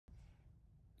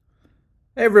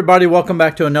Hey everybody, welcome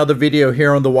back to another video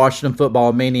here on the Washington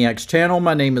Football Maniacs channel.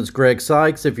 My name is Greg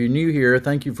Sykes. If you're new here,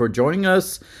 thank you for joining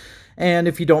us. And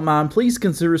if you don't mind, please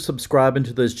consider subscribing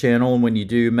to this channel. And when you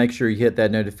do, make sure you hit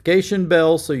that notification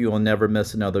bell so you will never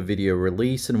miss another video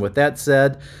release. And with that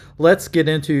said, let's get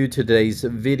into today's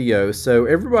video. So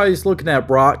everybody's looking at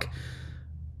Brock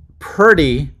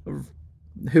Purdy,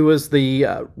 who is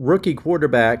the rookie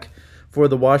quarterback for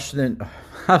the Washington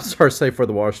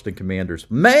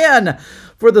Commanders. Man,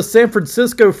 for the San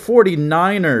Francisco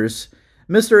 49ers,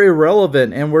 Mr.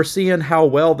 Irrelevant, and we're seeing how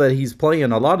well that he's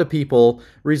playing. A lot of people,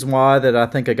 reason why that I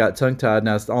think I got tongue-tied and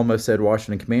I almost said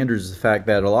Washington Commanders is the fact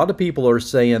that a lot of people are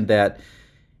saying that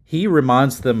he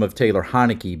reminds them of Taylor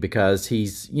Heineke because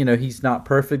he's not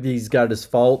perfect. He's got his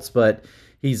faults, but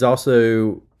he's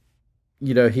also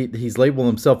he's labeled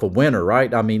himself a winner,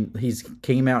 right? I mean, he's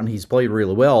came out and he's played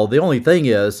really well. The only thing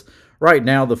is, right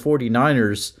now, the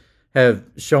 49ers have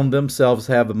shown themselves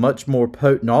to have a much more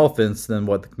potent offense than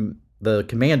what the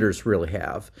Commanders really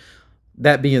have.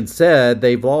 That being said,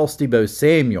 they've lost Deebo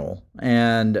Samuel,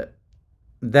 and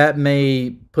that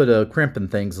may put a crimp in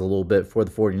things a little bit for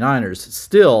the 49ers.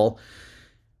 Still,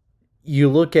 you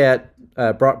look at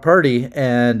Brock Purdy,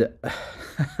 and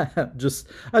I just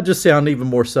sound even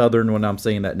more Southern when I'm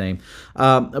saying that name.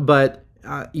 But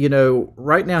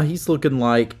right now he's looking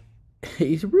like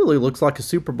he really looks like a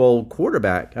Super Bowl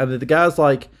quarterback. I mean, the guy's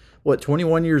like, what,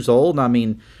 21 years old? I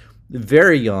mean,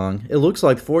 very young. It looks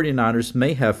like 49ers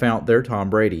may have found their Tom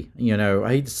Brady. I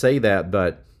hate to say that,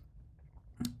 but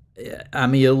I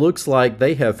mean, it looks like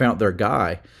they have found their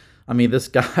guy. I mean, this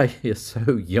guy is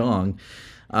so young.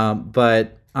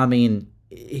 But, I mean,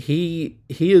 he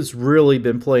has really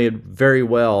been playing very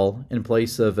well in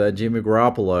place of Jimmy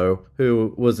Garoppolo,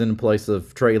 who was in place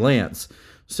of Trey Lance.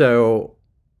 So,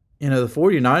 the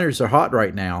 49ers are hot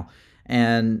right now.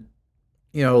 And,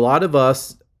 a lot of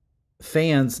us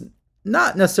fans,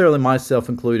 not necessarily myself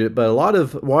included, but a lot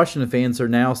of Washington fans are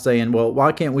now saying, well,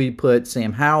 why can't we put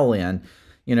Sam Howell in?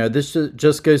 This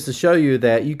just goes to show you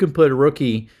that you can put a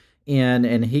rookie in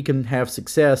and he can have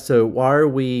success. So why are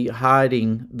we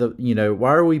hiding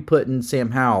why are we putting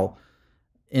Sam Howell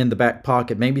in the back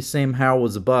pocket? Maybe Sam Howell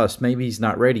was a bust. Maybe he's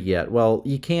not ready yet. Well,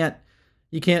 you can't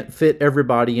fit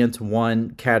everybody into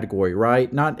one category,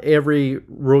 right? Not every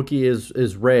rookie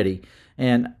is ready.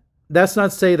 And that's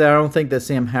not to say that I don't think that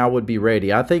Sam Howell would be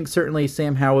ready. I think certainly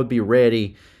Sam Howell would be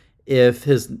ready if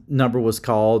his number was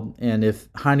called and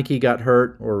if Heineke got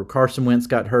hurt or Carson Wentz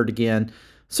got hurt again.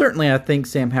 Certainly, I think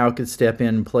Sam Howell could step in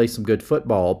and play some good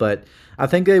football, but I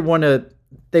think they want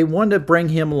to bring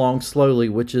him along slowly,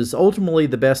 which is ultimately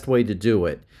the best way to do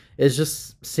it. It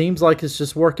just seems like it's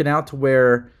just working out to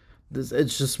where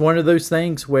it's just one of those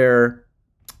things where,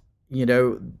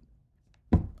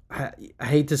 I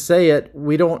hate to say it,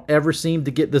 we don't ever seem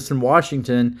to get this in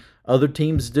Washington. Other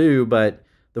teams do, but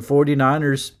the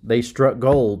 49ers, they struck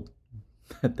gold.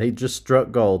 They just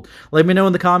struck gold. Let me know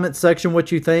in the comments section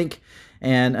what you think.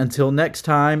 And until next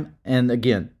time, and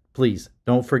again, please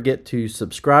don't forget to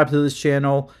subscribe to this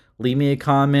channel. Leave me a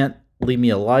comment. Leave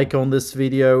me a like on this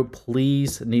video.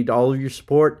 Please, need all of your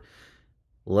support.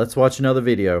 Let's watch another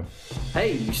video.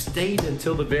 Hey, you stayed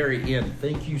until the very end.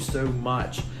 Thank you so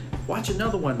much. Watch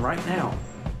another one right now.